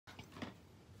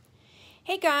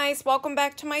Hey guys, welcome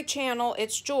back to my channel.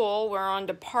 It's Jewel. We're on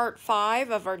to part 5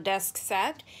 of our desk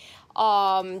set.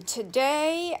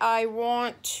 Today I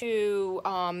want to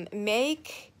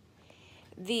make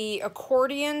the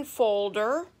accordion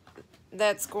folder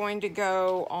that's going to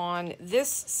go on this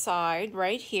side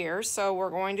right here. So we're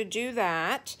going to do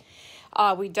that.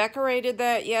 We decorated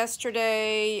that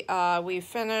yesterday. We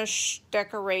finished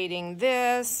decorating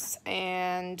this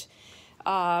and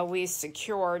we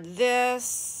secured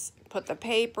this. Put the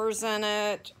papers in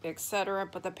it, etc.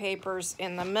 Put the papers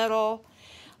in the middle.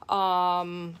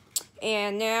 And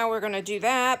now we're going to do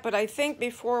that. But I think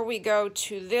before we go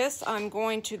to this, I'm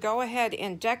going to go ahead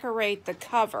and decorate the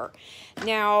cover.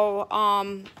 Now,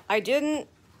 I'm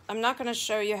not going to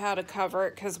show you how to cover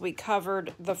it because we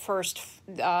covered the first,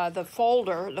 the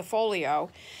folio.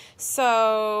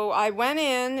 So I went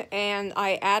in and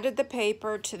I added the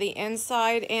paper to the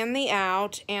inside and the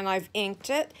out, and I've inked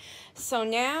it. So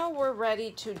now we're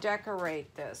ready to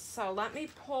decorate this. So let me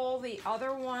pull the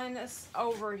other one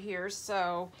over here.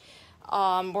 So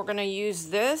we're going to use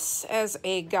this as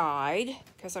a guide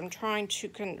because I'm trying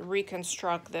to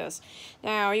reconstruct this.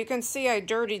 Now you can see I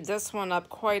dirtied this one up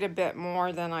quite a bit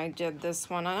more than I did this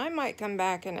one, and I might come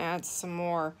back and add some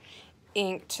more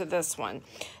ink to this one.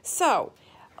 So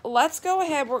let's go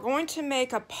ahead. We're going to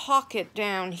make a pocket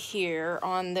down here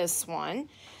on this one.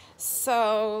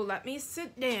 So let me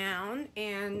sit down,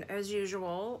 and as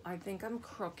usual, I think I'm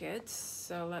crooked,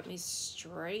 so let me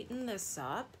straighten this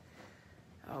up.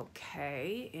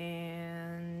 Okay,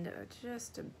 and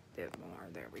just a bit more.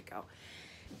 There we go.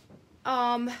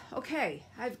 Okay,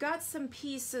 I've got some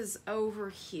pieces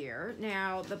over here.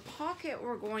 Now, the pocket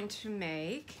we're going to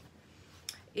make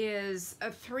is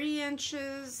 3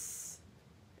 inches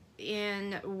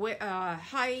in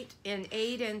height and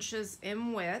 8 inches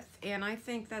in width, and I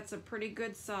think that's a pretty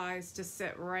good size to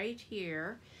sit right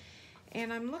here.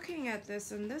 And I'm looking at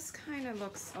this, and this kind of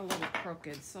looks a little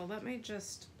crooked, so let me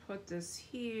just put this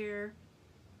here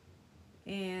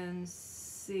and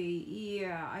see.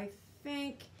 Yeah, I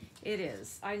think it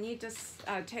is. I need to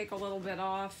take a little bit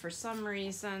off. For some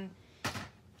reason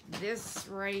this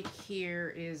right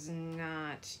here is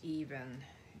not even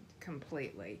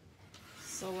completely.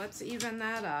 So let's even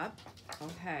that up.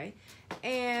 Okay,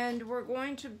 and we're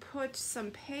going to put some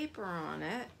paper on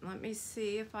it. Let me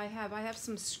see if I have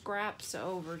some scraps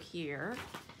over here.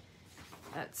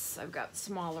 I've got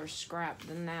smaller scrap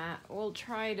than that. We'll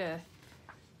try to,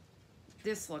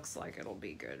 this looks like it'll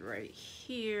be good right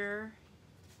here.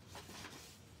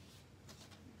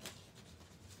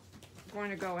 I'm going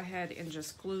to go ahead and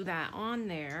just glue that on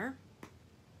there.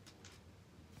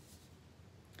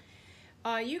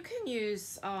 You can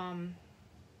use,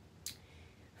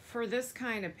 for this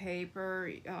kind of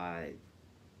paper,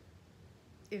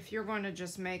 if you're going to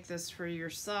just make this for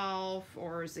yourself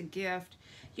or as a gift,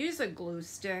 use a glue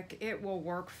stick. It will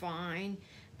work fine.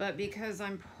 But because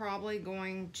I'm probably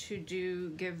going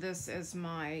to give this as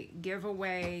my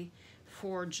giveaway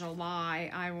for July,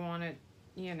 I want it,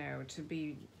 you know, to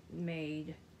be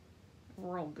made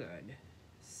real good.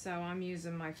 So I'm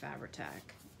using my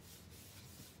Fabri-Tac.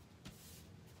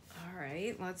 All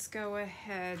right, let's go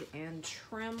ahead and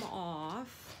trim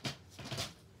off.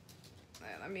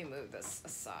 Let me move this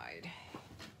aside.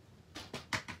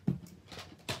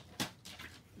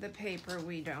 The paper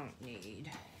we don't need.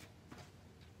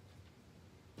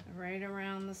 Right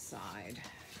around the side.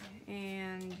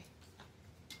 And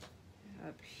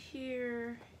up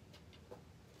here.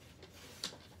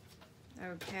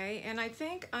 Okay, and I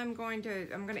think I'm going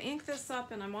to ink this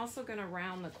up, and I'm also going to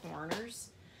round the corners.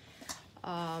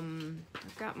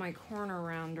 I've got my corner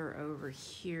rounder over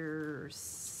here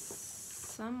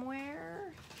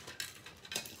somewhere.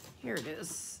 Here it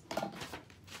is.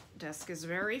 Desk is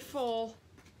very full.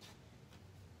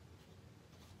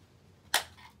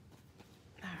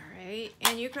 Alright,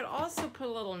 and you could also put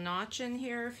a little notch in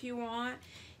here if you want.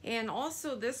 And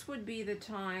also this would be the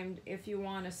time, if you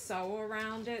want to sew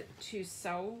around it, to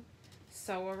sew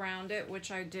around it, which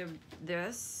I did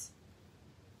this.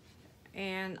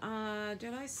 And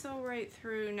did I sew right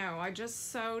through? No, I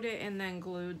just sewed it and then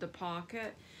glued the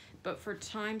pocket. But for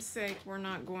time's sake, we're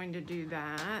not going to do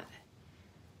that.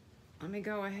 Let me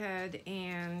go ahead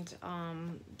and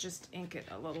just ink it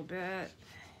a little bit.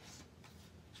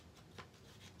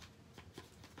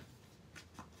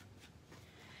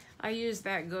 I use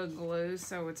that good glue,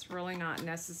 so it's really not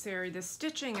necessary. The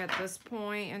stitching at this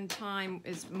point in time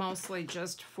is mostly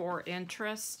just for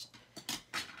interest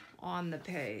on the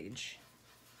page.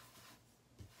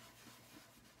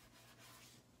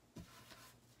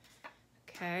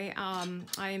 Okay,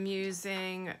 I am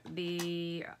using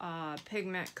the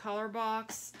pigment color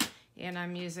box and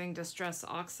I'm using Distress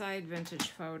Oxide Vintage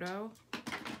Photo.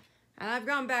 And I've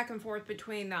gone back and forth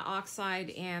between the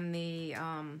oxide and the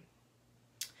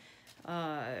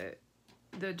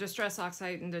Distress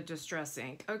Oxide and the Distress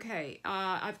Ink. Okay,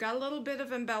 I've got a little bit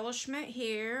of embellishment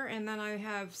here, and then I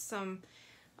have some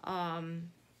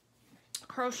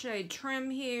crocheted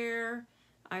trim here.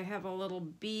 I have a little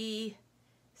bee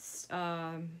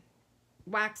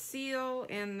wax seal,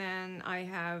 and then I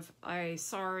have a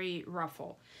sari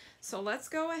ruffle. So let's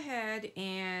go ahead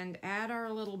and add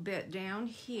our little bit down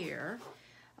here.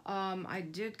 I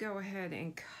did go ahead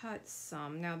and cut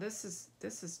some. Now this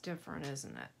is different,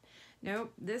 isn't it?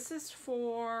 Nope, this is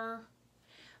for,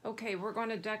 okay, we're going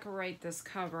to decorate this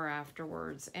cover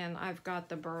afterwards, and I've got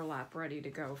the burlap ready to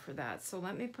go for that. So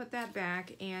let me put that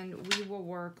back, and we will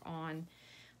work on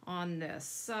this.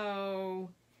 So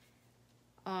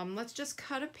let's just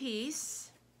cut a piece.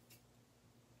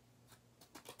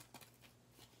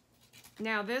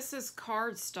 Now this is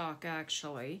cardstock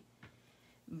actually,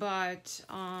 but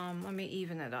let me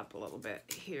even it up a little bit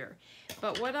here.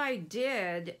 But what I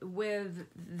did with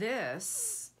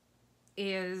this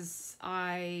is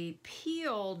I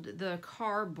peeled the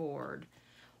cardboard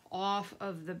off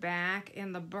of the back,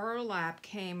 and the burlap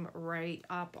came right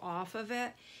up off of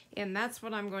it, and that's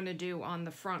what I'm going to do on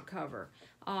the front cover.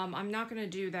 I'm not going to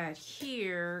do that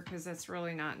here because that's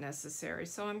really not necessary,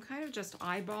 so I'm kind of just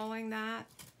eyeballing that,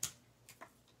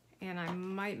 and I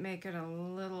might make it a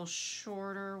little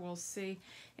shorter, we'll see.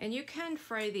 And you can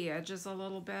fray the edges a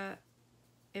little bit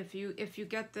if you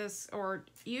get this, or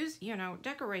use, you know,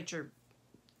 decorate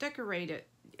it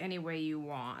any way you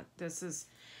want. This is,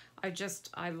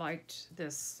 I liked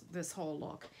this whole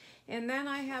look. And then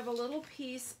I have a little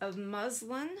piece of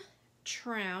muslin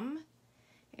trim,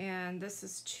 and this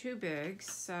is too big,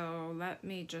 so let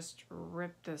me just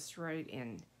rip this right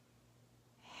in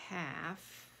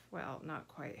half. Well, not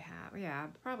quite half. Yeah,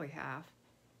 probably half.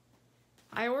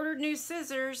 I ordered new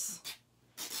scissors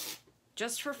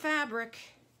just for fabric,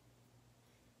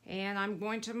 and I'm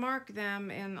going to mark them,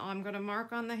 and I'm going to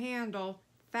mark on the handle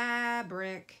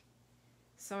fabric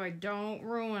so I don't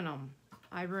ruin them.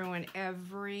 I ruin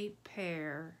every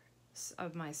pair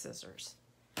of my scissors.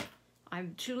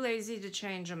 I'm too lazy to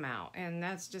change them out, and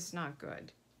that's just not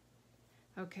good.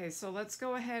 Okay, so let's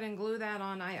go ahead and glue that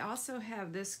on. I also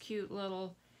have this cute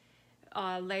little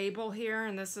label here,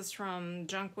 and this is from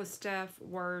Junk with Steph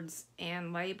Words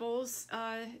and Labels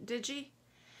Digi.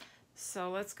 So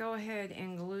let's go ahead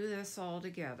and glue this all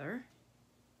together.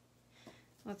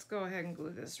 Let's go ahead and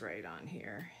glue this right on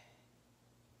here.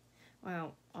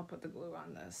 Well, I'll put the glue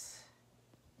on this.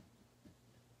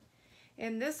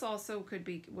 And this also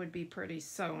would be pretty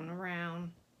sewn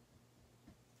around.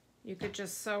 You could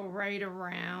just sew right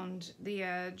around the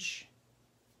edge.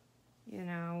 You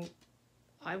know,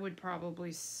 I would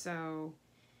probably sew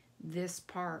this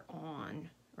part on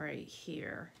right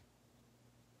here.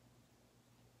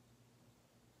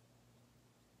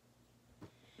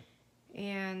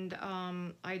 And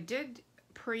I did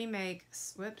pre-made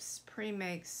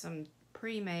some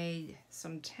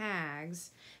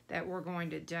tags that we're going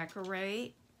to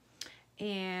decorate,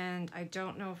 and I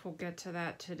don't know if we'll get to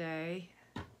that today.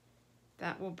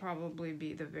 That will probably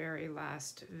be the very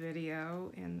last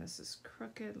video, and this is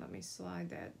crooked. Let me slide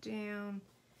that down.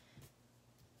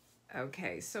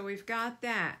 Okay, so we've got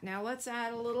that. Now let's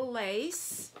add a little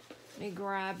lace. Let me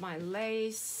grab my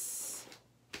lace.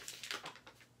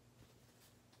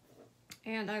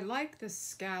 And I like this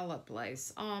scallop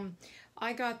lace.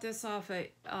 I got this off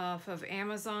of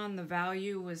Amazon. The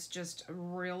value was just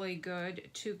really good,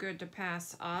 too good to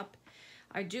pass up.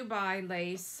 I do buy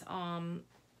lace on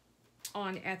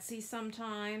Etsy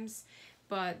sometimes,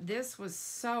 but this was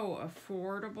so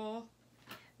affordable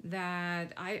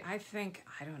that I think,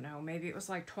 I don't know, maybe it was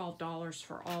like $12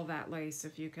 for all that lace,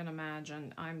 if you can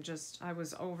imagine. I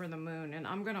was over the moon, and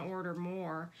I'm gonna order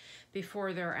more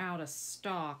before they're out of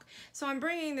stock. So I'm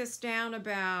bringing this down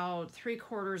about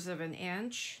 3/4 of an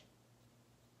inch.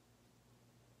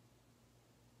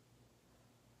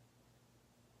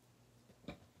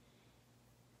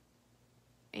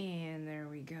 And there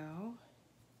we go.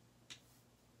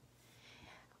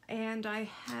 And I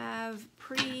have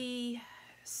pre-sewn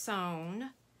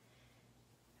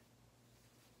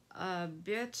a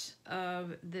bit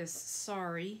of this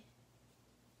sari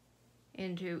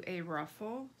into a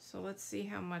ruffle. So let's see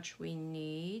how much we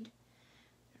need.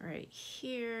 Right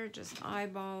here, just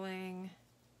eyeballing.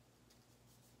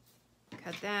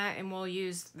 Cut that, and we'll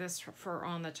use this for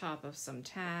on the top of some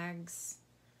tags.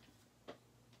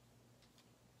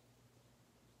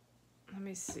 Let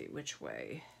me see which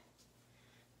way.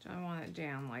 Do I want it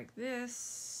down like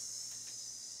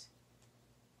this?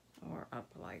 or up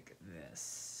like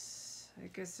this. I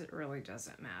guess it really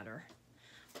doesn't matter.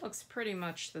 Looks pretty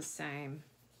much the same.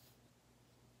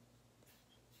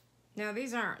 Now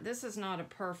this is not a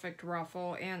perfect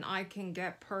ruffle, and I can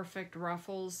get perfect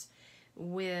ruffles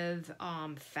with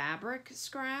fabric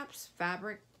scraps,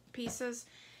 fabric pieces,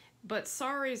 but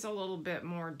sari's a little bit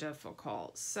more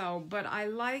difficult. So, but I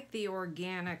like the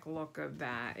organic look of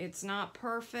that. It's not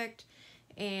perfect,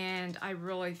 and I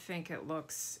really think it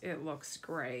looks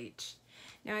great.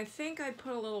 Now I think I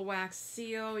put a little wax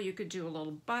seal. You could do a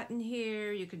little button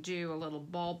here. You could do a little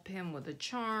ball pin with a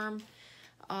charm.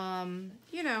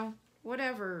 You know,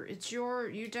 whatever. It's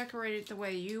you decorate it the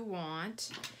way you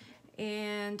want.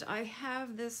 And I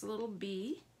have this little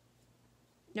bee.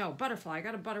 No, butterfly. I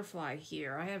got a butterfly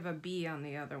here. I have a bee on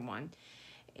the other one.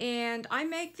 And I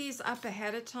make these up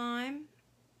ahead of time,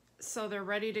 so they're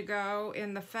ready to go.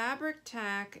 And the fabric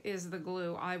tack is the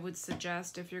glue I would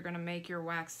suggest if you're going to make your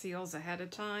wax seals ahead of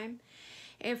time.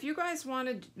 If you guys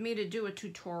wanted me to do a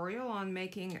tutorial on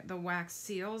making the wax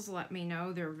seals, let me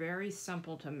know. They're very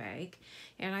simple to make,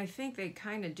 and I think they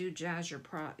kind of do jazz your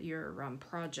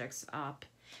projects up.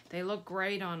 They look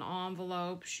great on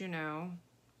envelopes, you know,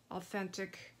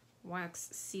 authentic wax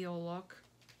seal look.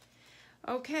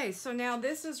 Okay, so now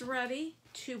this is ready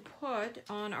to put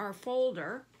on our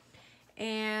folder.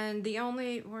 And the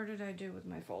only, where did I do with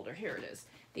my folder? Here it is.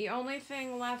 The only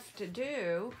thing left to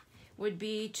do would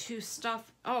be to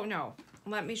stuff, oh no,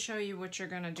 let me show you what you're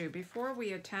gonna do. Before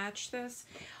we attach this,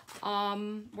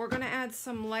 we're gonna add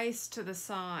some lace to the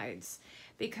sides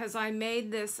because I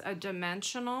made this a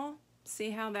dimensional.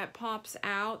 See how that pops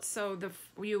out? So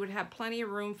you would have plenty of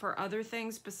room for other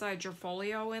things besides your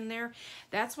folio in there.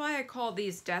 That's why I call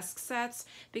these desk sets,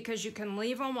 because you can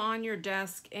leave them on your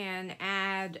desk and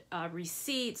add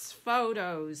receipts,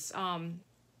 photos,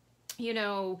 you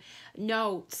know,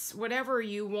 notes, whatever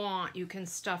you want, you can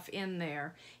stuff in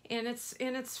there. And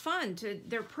it's fun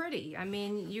they're pretty. I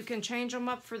mean, you can change them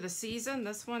up for the season.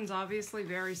 This one's obviously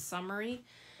very summery,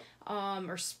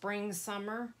 or spring,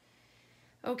 summer.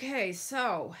 Okay,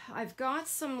 so I've got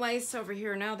some lace over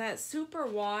here. Now that super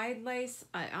wide lace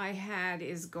I had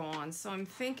is gone, so I'm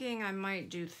thinking I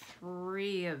might do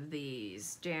 3 of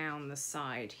these down the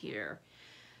side here.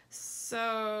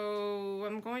 So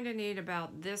I'm going to need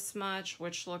about this much,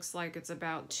 which looks like it's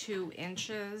about 2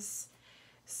 inches.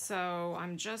 So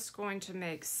I'm just going to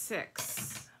make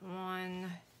 6.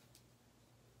 1,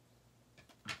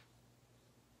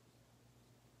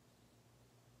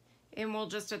 and we'll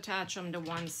just attach them to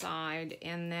one side,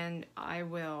 and then I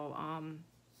will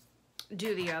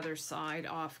do the other side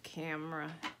off camera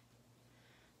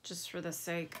just for the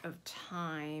sake of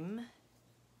time.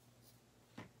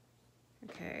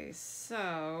 Okay,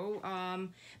 so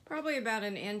probably about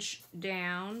 1 inch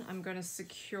down, I'm going to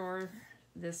secure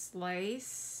this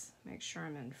lace. Make sure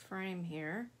I'm in frame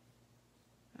here.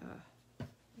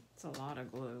 It's a lot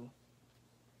of glue.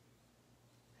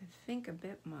 I think a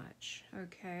bit much.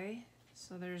 Okay,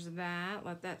 so there's that.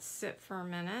 Let that sit for a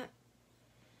minute.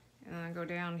 And then I go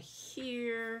down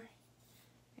here,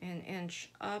 1 inch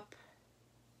up.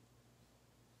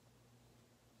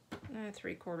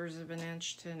 3/4 of an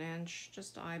inch to 1 inch,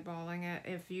 just eyeballing it.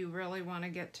 If you really want to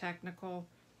get technical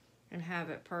and have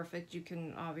it perfect, you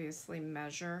can obviously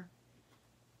measure.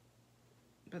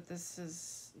 But this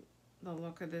is, the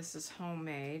look of this is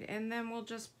homemade. And then we'll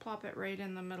just plop it right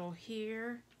in the middle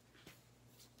here.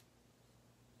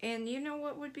 And you know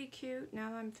what would be cute now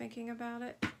that I'm thinking about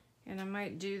it? And I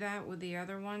might do that with the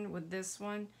other one, with this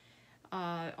one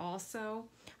also.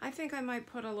 I think I might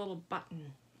put a little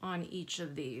button on each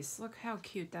of these. Look how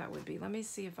cute that would be. Let me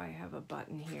see if I have a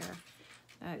button here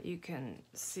that you can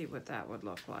see what that would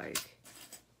look like.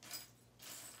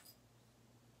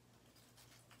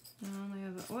 I only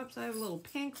have whoops, I have a little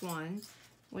pink one,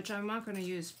 which I'm not going to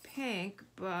use pink,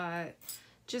 but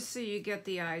just so you get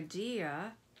the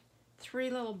idea.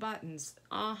 3 little buttons.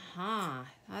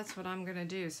 That's what I'm gonna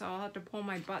do. So I'll have to pull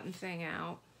my button thing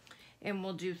out, and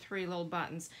we'll do 3 little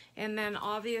buttons. And then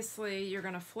obviously you're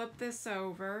gonna flip this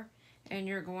over and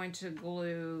you're going to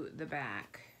glue the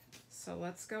back. So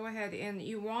let's go ahead, and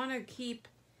you wanna keep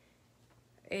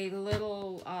a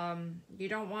little, you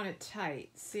don't want it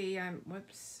tight. See,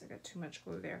 whoops, I got too much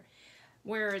glue there.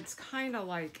 Where it's kind of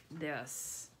like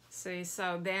this. See,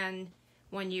 so then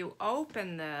when you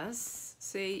open this,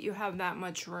 see, you have that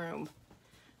much room.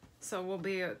 So we'll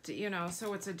be, you know,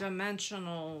 so it's a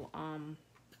dimensional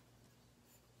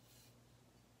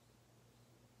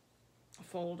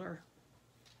folder.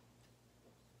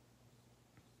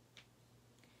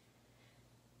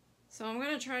 So I'm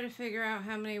going to try to figure out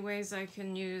how many ways I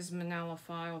can use manila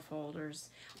file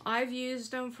folders. I've used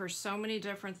them for so many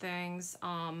different things,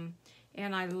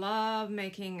 and I love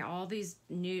making all these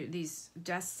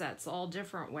desk sets all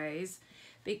different ways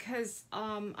because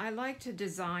I like to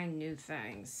design new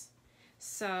things.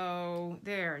 So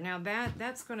there, now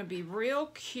that's going to be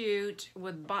real cute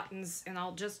with buttons, and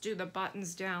I'll just do the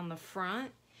buttons down the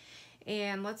front.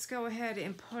 And let's go ahead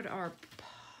and put our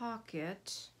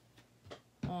pocket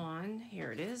on.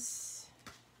 Here it is.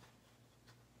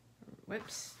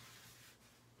 Whoops.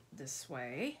 This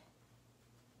way.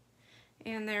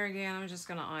 And there again, I'm just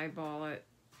going to eyeball it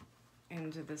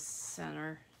into the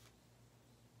center.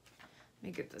 Let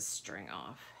me get this string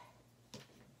off.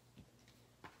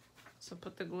 So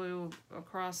put the glue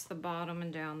across the bottom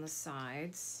and down the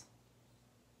sides.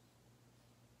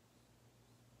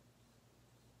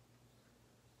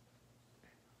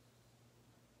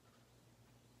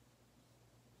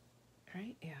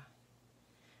 Right? Yeah.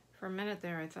 For a minute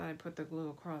there, I thought I put the glue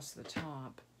across the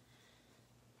top.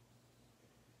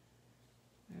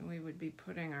 And we would be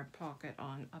putting our pocket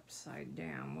on upside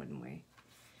down, wouldn't we?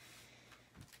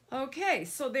 Okay,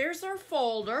 so there's our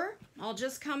folder. I'll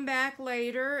just come back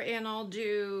later and I'll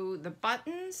do the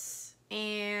buttons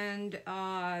and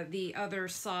the other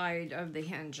side of the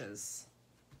hinges.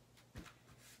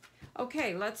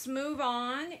 Okay, let's move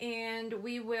on, and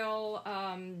we will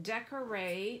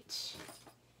decorate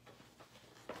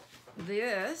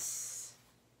this.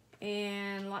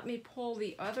 And let me pull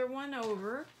the other one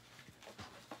over.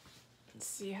 Let's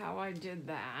see how I did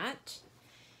that.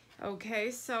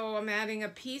 Okay, so I'm adding a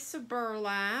piece of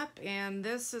burlap, and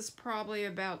this is probably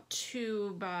about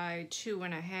 2 by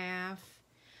 2.5.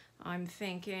 I'm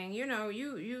thinking, you know,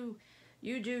 you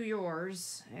do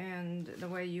yours and the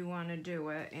way you want to do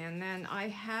it. And then I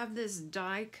have this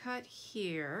die cut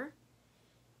here,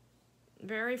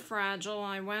 very fragile.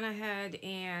 I went ahead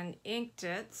and inked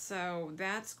it, so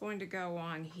that's going to go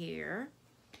on here.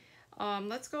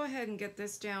 Let's go ahead and get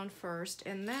this down first,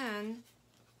 and then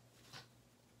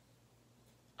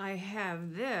I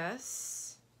have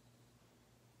this,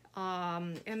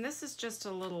 and this is just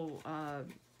a little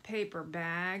paper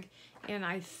bag. And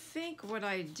I think what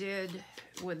I did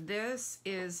with this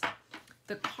is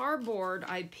the cardboard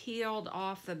I peeled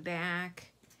off the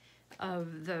back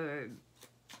of the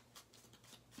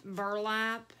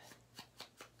burlap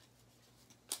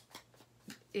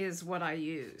is what I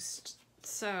used.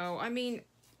 So, I mean,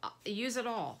 use it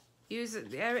all. Use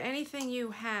it. Anything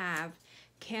you have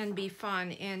can be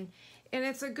fun, and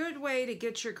it's a good way to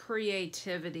get your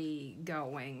creativity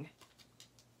going.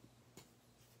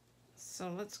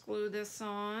 So let's glue this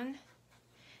on.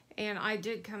 And I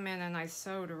did come in and I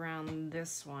sewed around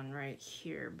this one right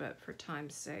here, but for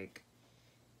time's sake,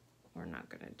 we're not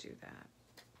going to do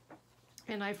that.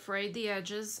 And I frayed the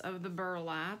edges of the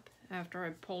burlap after I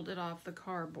pulled it off the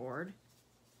cardboard.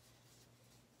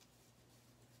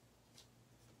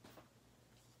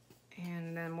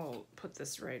 And then we'll put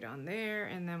this right on there,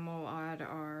 and then we'll add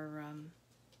our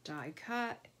die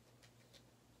cut.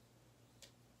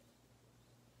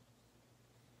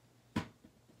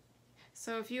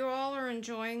 So if you all are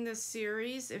enjoying this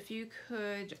series, if you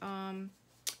could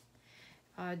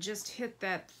just hit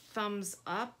that thumbs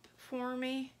up for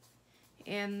me.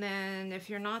 And then if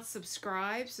you're not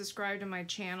subscribed, subscribe to my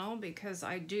channel, because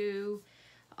I do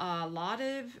a lot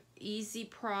of easy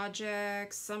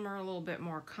projects. Some are a little bit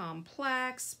more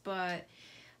complex, but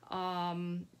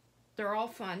they're all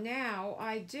fun. Now,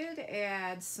 I did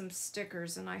add some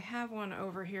stickers, and I have one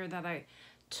over here that I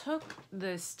took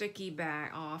the sticky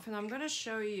back off, and I'm going to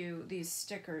show you these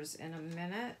stickers in a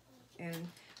minute. And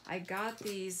I got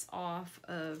these off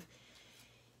of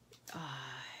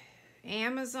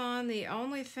Amazon. The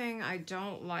only thing I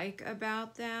don't like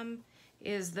about them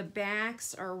is the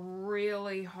backs are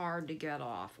really hard to get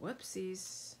off.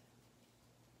 Whoopsies.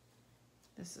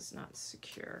 This is not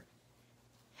secure.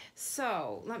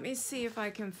 So let me see if I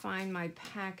can find my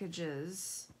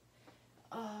packages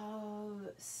of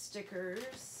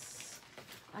stickers.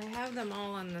 I have them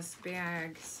all in this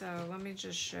bag, so let me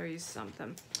just show you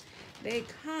something. They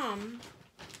come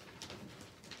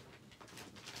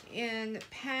in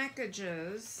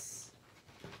packages,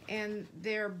 and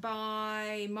they're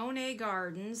by Monet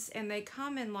Gardens, and they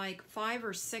come in like 5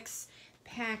 or 6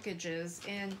 packages,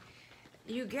 and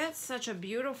you get such a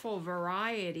beautiful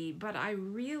variety, but I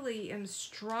really am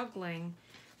struggling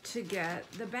to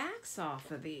get the backs off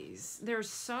of these. They're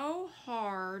so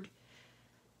hard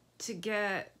to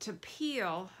get to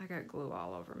peel. I got glue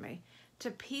all over me.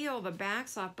 to peel the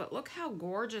backs off, but look how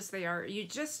gorgeous they are. You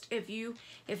just, if you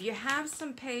have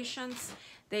some patience,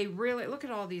 they really, look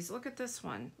at all these. Look at this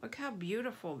one. Look how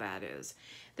beautiful that is.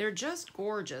 They're just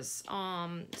gorgeous.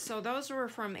 So those were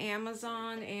from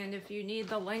Amazon, and if you need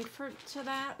the link to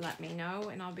that, let me know,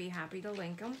 and I'll be happy to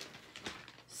link them.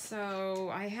 So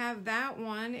I have that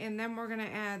one, and then we're gonna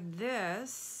add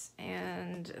this,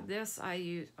 and this I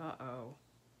use, uh-oh.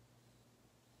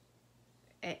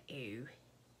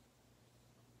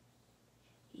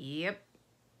 Yep.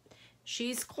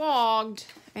 She's clogged,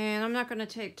 and I'm not going to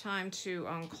take time to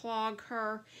unclog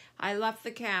her. I left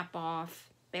the cap off.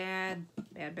 Bad,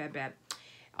 bad, bad, bad.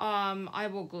 I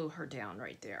will glue her down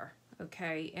right there.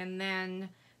 Okay, and then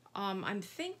I'm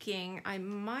thinking I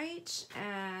might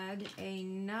add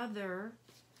another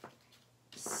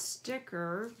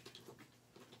sticker.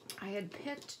 I had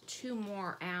picked 2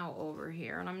 more out over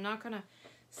here, and I'm not going to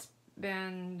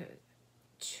spend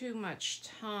too much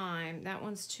time. That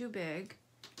one's too big.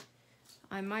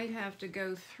 I might have to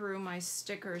go through my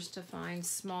stickers to find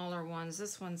smaller ones.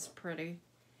 This one's pretty.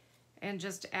 And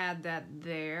just add that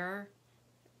there.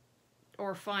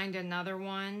 Or find another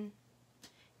one.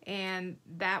 And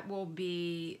that will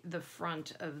be the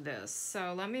front of this.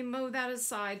 So let me move that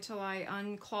aside till I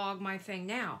unclog my thing.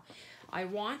 Now, I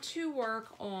want to work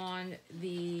on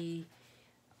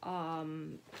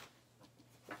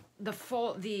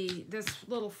this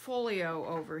little folio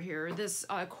over here, this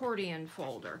accordion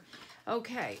folder.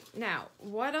 Okay, now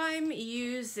what I'm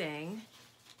using,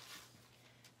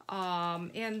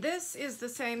 and this is the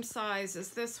same size as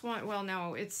this one. Well,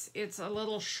 no, it's a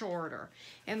little shorter.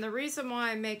 And the reason why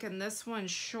I'm making this one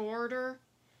shorter,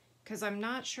 because I'm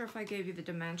not sure if I gave you the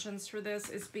dimensions for this,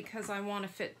 is because I want to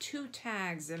fit 2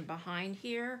 tags in behind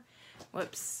here.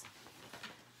 Whoops.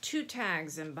 2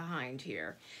 tags in behind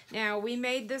here. Now we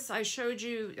made this, I showed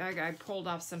you, I pulled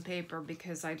off some paper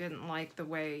because I didn't like the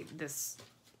way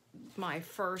my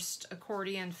first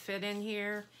accordion fit in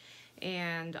here.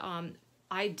 And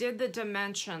I did the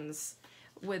dimensions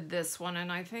with this one,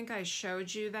 and I think I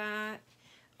showed you that.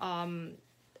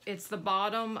 It's the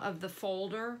bottom of the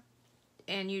folder,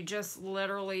 and you just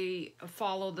literally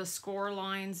follow the score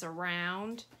lines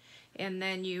around. And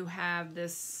then you have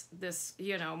this,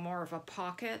 you know, more of a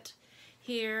pocket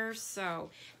here.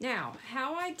 So now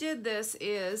how I did this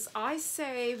is I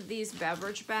saved these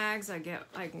beverage bags. You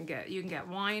can get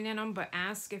wine in them, but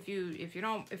ask if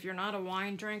you're not a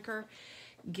wine drinker,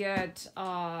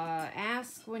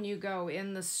 ask when you go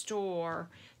in the store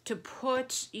to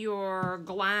put your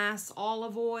glass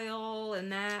olive oil and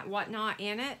that whatnot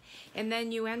in it, and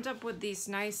then you end up with these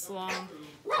nice long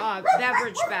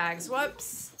beverage bags.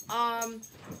 Whoops.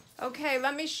 Okay,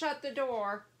 let me shut the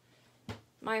door.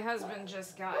 My husband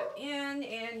just got in,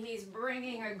 and he's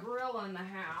bringing a grill in the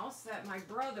house that my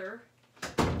brother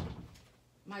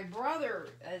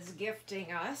is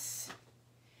gifting us,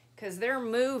 because they're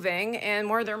moving, and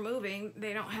where they're moving,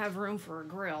 they don't have room for a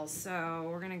grill, so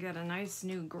we're gonna get a nice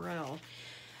new grill.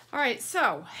 All right,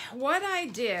 so what I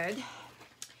did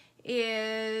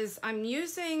is I'm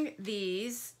using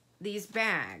these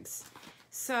bags.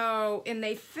 So, and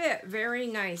they fit very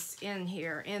nice in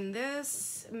here. And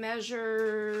this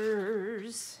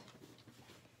measures,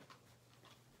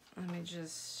 let me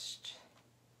just,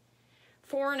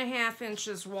 4.5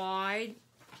 inches wide.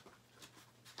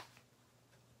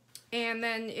 And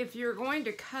then if you're going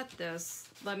to cut this,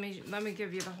 let me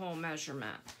give you the whole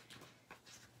measurement.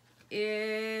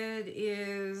 It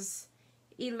is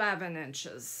 11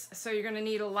 inches. So you're going to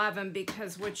need 11,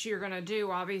 because what you're going to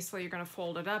do, obviously you're going to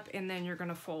fold it up and then you're going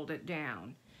to fold it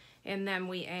down. And then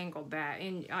we angled that,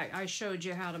 and I showed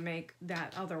you how to make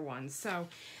that other one. So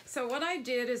what I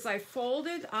did is I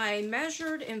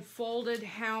measured and folded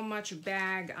how much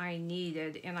bag I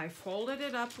needed, and I folded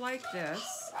it up like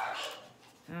this.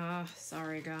 Oh,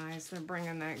 sorry guys, they're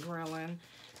bringing that grill in.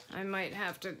 I might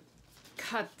have to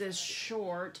cut this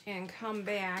short and come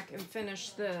back and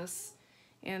finish this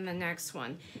in the next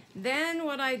one. Then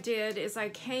what I did is I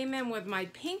came in with my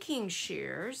pinking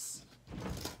shears,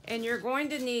 and you're going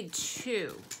to need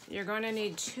 2. You're going to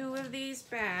need 2 of these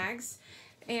bags,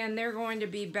 and they're going to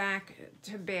be back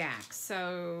to back,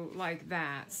 so like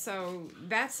that. So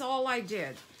that's all I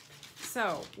did.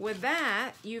 So with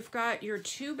that, you've got your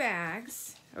 2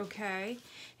 bags, okay?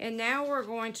 And now we're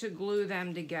going to glue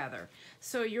them together.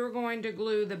 So you're going to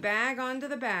glue the bag onto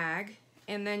the bag,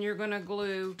 and then you're going to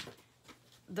glue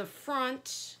the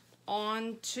front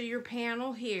onto your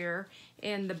panel here,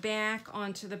 and the back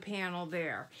onto the panel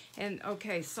there. And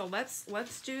okay, so let's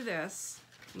do this.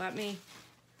 Let me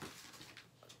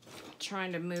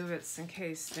trying to move it in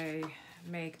case they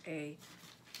make a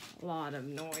a lot of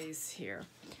noise here.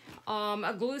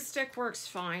 A glue stick works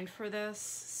fine for this.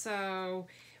 So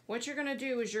what you're gonna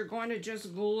do is you're going to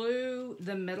just glue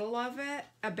the middle of it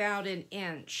about 1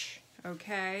 inch,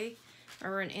 okay?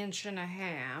 Or 1.5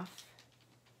 inches.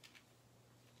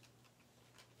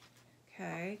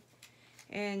 Okay,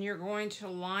 and you're going to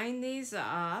line these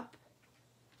up.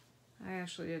 I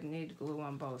actually didn't need glue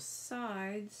on both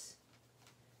sides.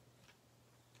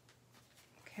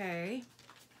 Okay.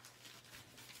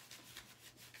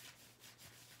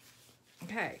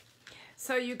 Okay,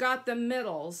 so you got the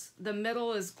middles. The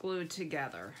middle is glued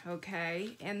together,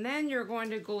 okay? And then you're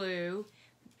going to glue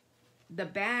the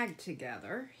bag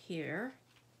together here.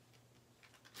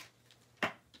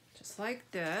 Just like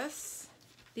this.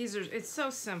 It's so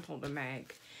simple to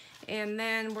make. And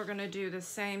then we're gonna do the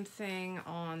same thing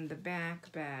on the back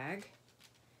bag.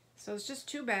 So it's just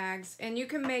 2 bags, and you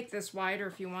can make this wider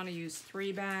if you want to use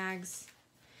 3 bags.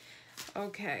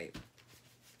 Okay,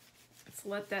 let's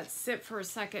let that sit for a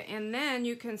second. And then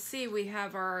you can see we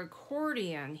have our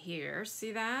accordion here.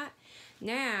 See that?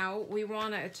 Now we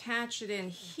want to attach it in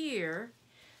here.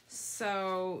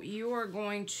 So you are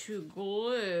going to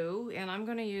glue, and I'm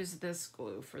going to use this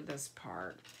glue for this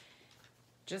part.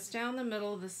 Just down the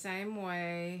middle the same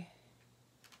way.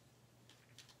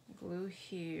 Glue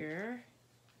here.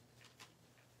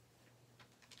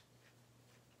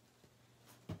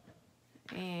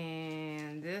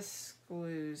 And this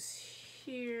glues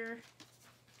here.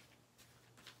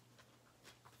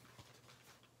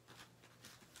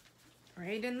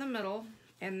 Right in the middle.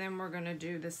 And then we're going to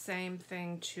do the same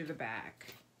thing to the back.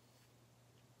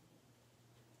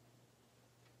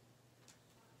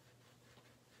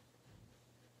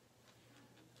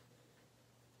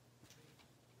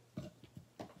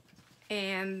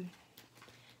 And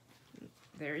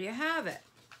there you have it.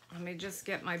 Let me just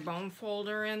get my bone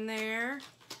folder in there.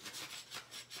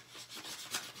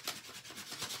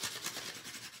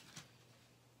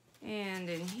 And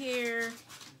in here.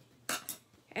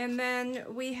 And then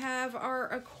we have our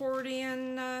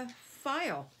accordion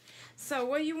file. So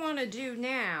what you want to do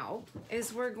now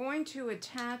is we're going to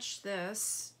attach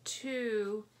this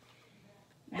to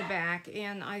the back,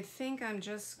 and I think I'm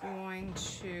just going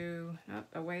to, oh,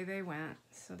 away they went,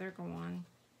 so they're gone.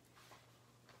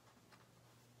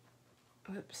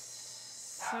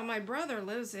 Oops. So my brother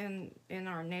lives in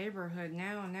our neighborhood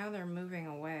now, and now they're moving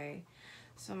away.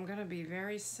 So I'm going to be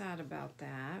very sad about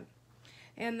that.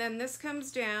 And then this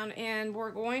comes down, and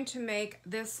we're going to make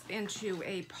this into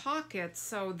a pocket.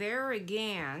 So there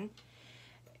again,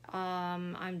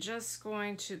 I'm just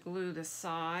going to glue the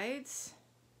sides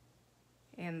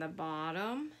and the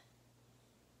bottom.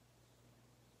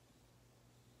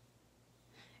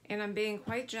 And I'm being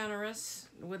quite generous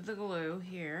with the glue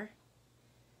here.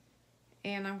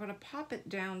 And I'm going to pop it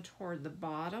down toward the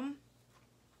bottom.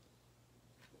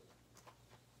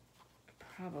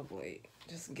 Probably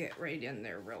just get right in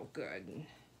there real good.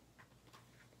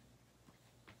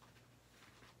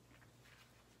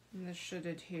 And this should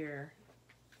adhere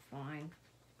fine.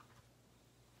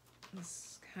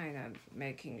 Just kind of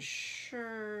making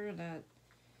sure that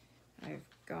I've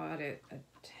got it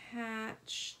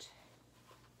attached.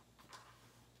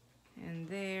 And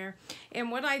there.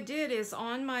 And what I did is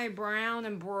on my brown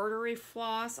embroidery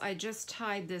floss, I just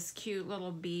tied this cute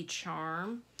little bee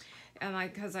charm. And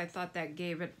because I thought that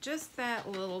gave it just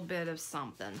that little bit of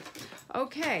something.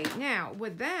 Okay, now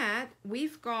with that,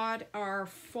 we've got our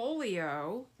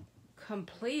folio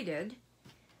completed.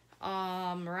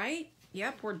 Right?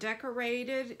 Yep, we're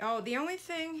decorated. Oh, the only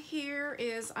thing here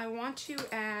is I want to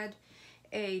add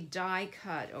a die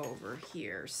cut over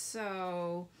here.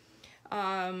 So,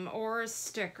 or a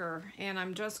sticker. And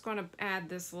I'm just going to add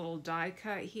this little die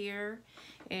cut here.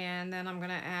 And then I'm going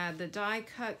to add the die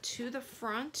cut to the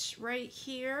front right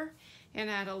here and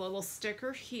add a little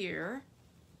sticker here.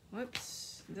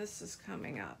 Whoops, this is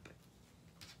coming up.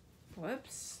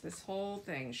 Whoops, this whole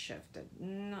thing shifted.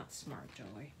 Not smart,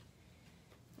 Joey.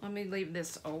 Let me leave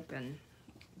this open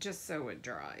just so it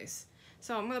dries.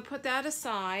 So I'm going to put that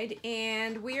aside,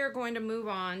 and we are going to move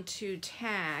on to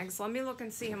tags. Let me look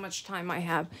and see how much time I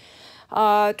have.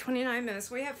 29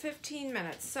 minutes. We have 15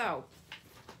 minutes. So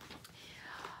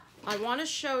I want to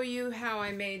show you how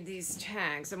I made these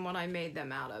tags and what I made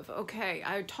them out of. Okay,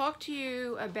 I talked to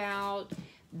you about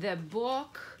the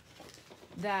book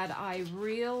that I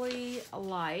really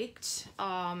liked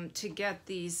to get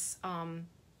these,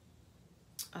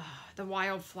 the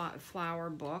wildflower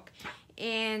book.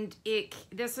 And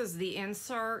this is the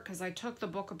insert, because I took the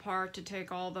book apart to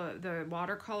take all the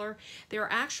watercolor.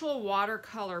 They're actual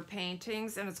watercolor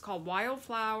paintings, and it's called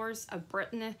Wildflowers of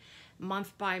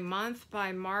Month by Month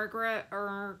by Margaret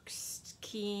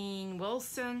Erskine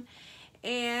Wilson.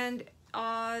 And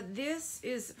this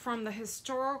is from the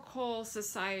Historical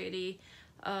Society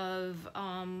of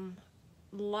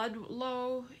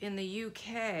Ludlow in the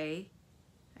UK,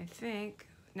 I think.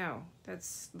 No,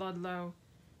 that's Ludlow,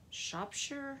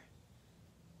 Shropshire?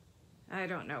 I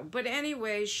don't know. But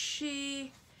anyway,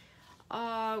 she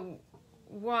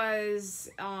was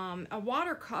an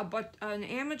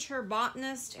amateur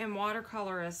botanist and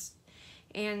watercolorist.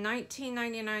 In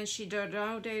 1999, she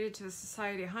donated to the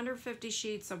Society 150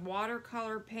 sheets of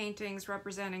watercolor paintings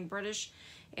representing British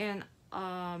and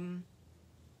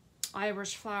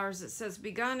Irish flowers. It says,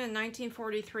 begun in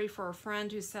 1943 for a friend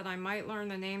who said I might learn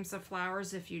the names of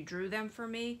flowers if you drew them for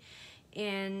me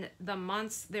in the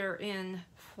months they're in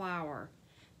flower.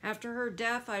 After her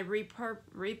death, I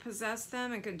repossessed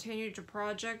them and continued to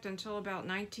project until about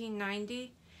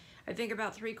 1990. I think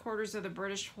about 3/4 of the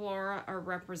British flora are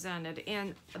represented,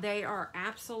 and they are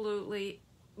absolutely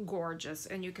gorgeous.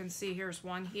 And you can see here's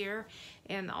one here,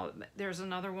 and there's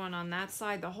another one on that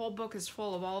side. The whole book is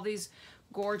full of all these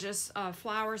gorgeous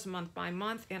flowers month by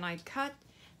month, and I cut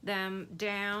them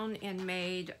down and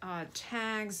made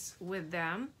tags with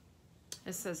them.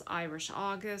 It says Irish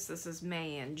August. This is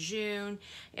May and June,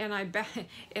 and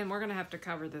and we're gonna have to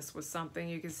cover this with something.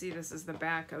 You can see this is the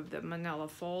back of the manila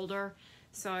folder.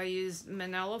 So I used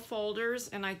manila folders,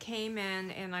 and I came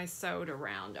in and I sewed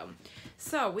around them.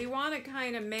 So we want to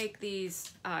kind of make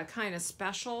these kind of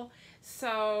special.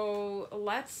 So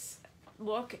let's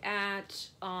look at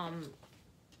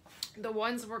the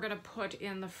ones we're going to put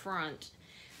in the front.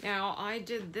 Now I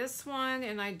did this one,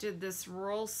 and I did this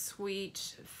real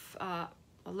sweet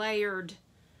layered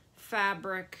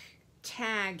fabric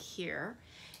tag here.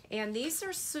 And these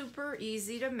are super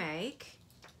easy to make.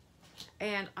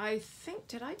 And I think,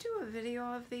 did I do a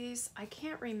video of these? I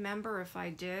can't remember if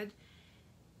I did,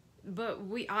 but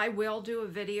I will do a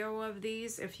video of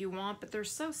these if you want, but they're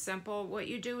so simple. What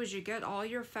you do is you get all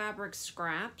your fabric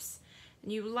scraps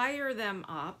and you layer them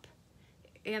up,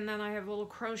 and then I have a little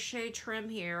crochet trim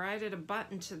here. I did a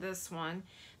button to this one.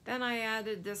 Then I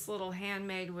added this little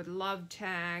handmade with love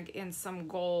tag and some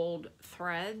gold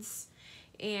threads,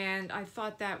 and I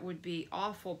thought that would be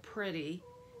awful pretty,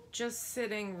 just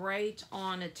sitting right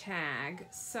on a tag.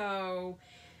 So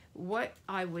what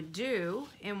I would do,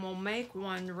 and we'll make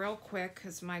one real quick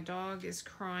because my dog is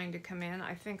crying to come in.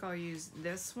 I think I'll use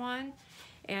this one.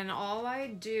 And all I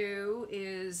do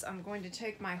is I'm going to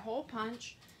take my hole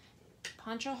punch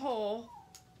a hole.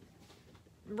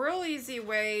 Real easy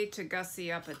way to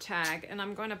gussy up a tag. And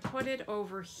I'm going to put it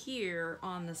over here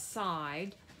on the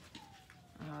side.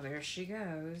 Oh, there she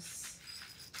goes.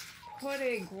 Put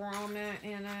a grommet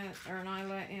in it, or an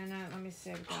eyelet in it. Let me see,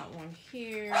 I've got one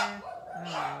here.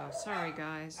 Oh, sorry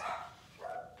guys.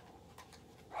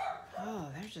 Oh,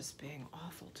 they're just being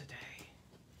awful today.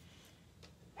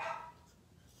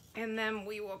 And then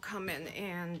we will come in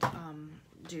and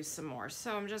do some more.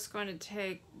 So I'm just going to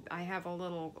take, I have a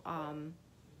little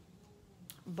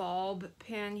bulb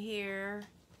pin here,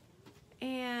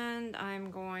 and I'm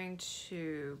going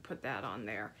to put that on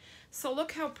there. So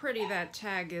look how pretty that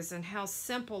tag is and how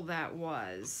simple that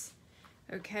was.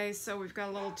 Okay, so we've got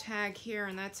a little tag here,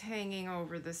 and that's hanging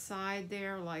over the side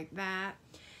there like that.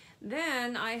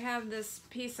 Then I have this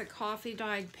piece of coffee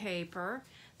dyed paper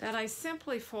that I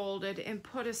simply folded and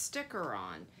put a sticker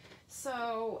on.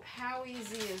 So how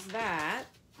easy is that?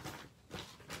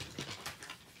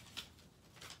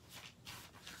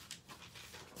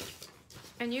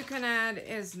 And you can add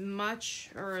as much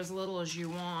or as little as you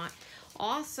want.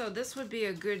 Also, this would be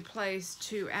a good place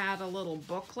to add a little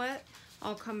booklet.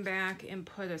 I'll come back and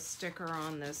put a sticker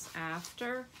on this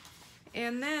after.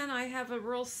 And then I have a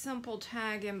real simple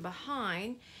tag in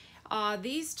behind.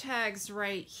 These tags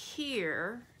right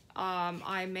here,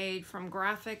 I made from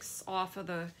graphics off of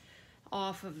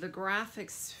the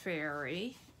Graphics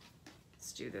Fairy.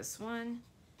 Let's do this one.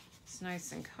 It's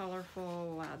nice and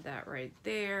colorful. We'll add that right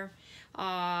there.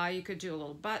 You could do a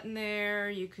little button there.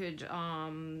 You could,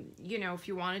 you know, if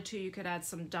you wanted to, you could add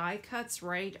some die cuts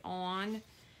right on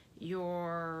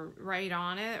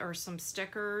it, or some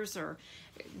stickers, or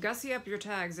gussy up your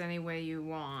tags any way you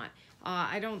want.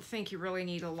 I don't think you really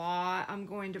need a lot. I'm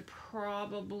going to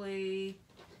probably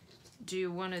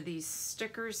do one of these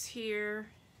stickers here,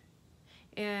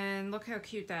 and look how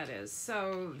cute that is.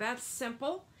 So that's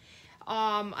simple.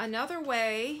 Another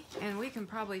way, and we can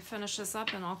probably finish this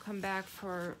up and I'll come back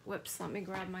for, whoops, let me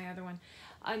grab my other one.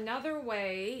 Another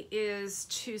way is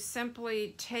to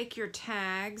simply take your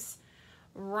tags,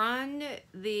 run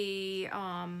the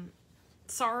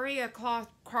sari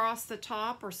across the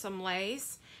top or some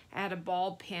lace, add a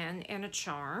ball pin and a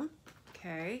charm.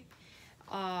 Okay.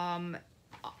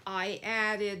 I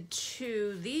added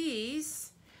to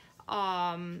these,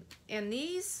 and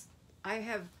these, I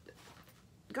have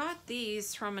got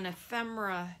these from an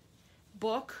ephemera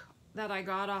book that I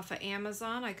got off of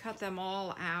Amazon. I cut them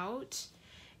all out,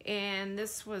 and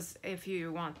this was, if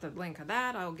you want the link of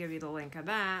that, I'll give you the link of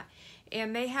that.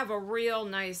 And they have a real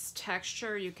nice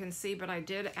texture, you can see, but I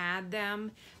did add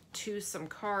them to some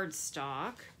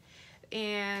cardstock.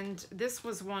 And this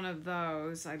was one of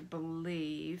those, I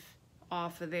believe,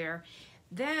 off of there.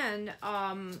 Then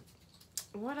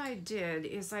what I did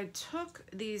is I took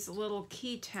these little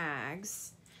key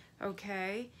tags,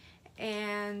 okay,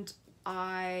 and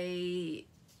I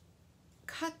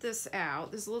cut this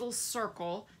out, this little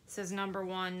circle, says number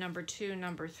 1, number 2,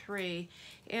 number 3,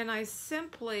 and I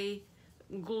simply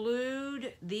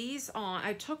glued these on.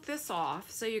 I took this off,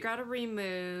 so you got to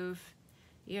remove,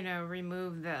 you know,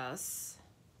 remove this,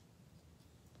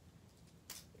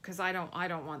 because I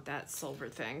don't want that silver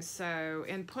thing. So,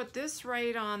 and put this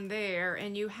right on there,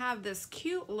 and you have this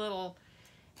cute little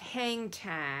hang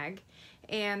tag.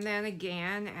 And then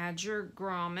again, add your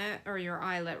grommet, or your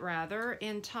eyelet rather,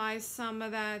 and tie some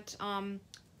of that,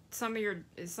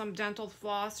 some dental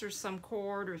floss or some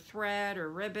cord or thread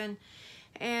or ribbon,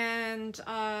 and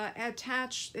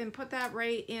attach and put that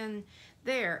right in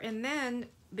there. And then,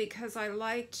 because I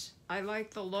liked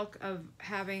the look of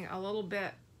having a little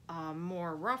bit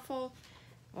more ruffle.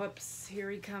 Whoops, here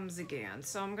he comes again.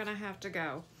 So I'm gonna have to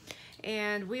go.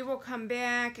 And we will come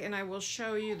back and I will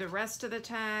show you the rest of the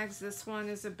tags. This one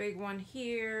is a big one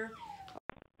here.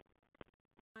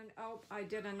 And, oh, I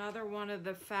did another one of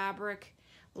the fabric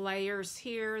layers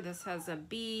here. This has a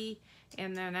bee,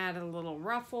 and then added a little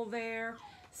ruffle there.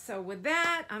 So with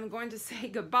that, I'm going to say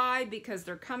goodbye because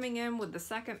they're coming in with the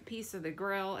second piece of the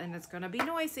grill and it's going to be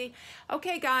noisy.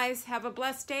 Okay, guys, have a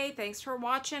blessed day. Thanks for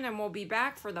watching, and we'll be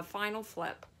back for the final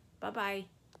flip. Bye-bye.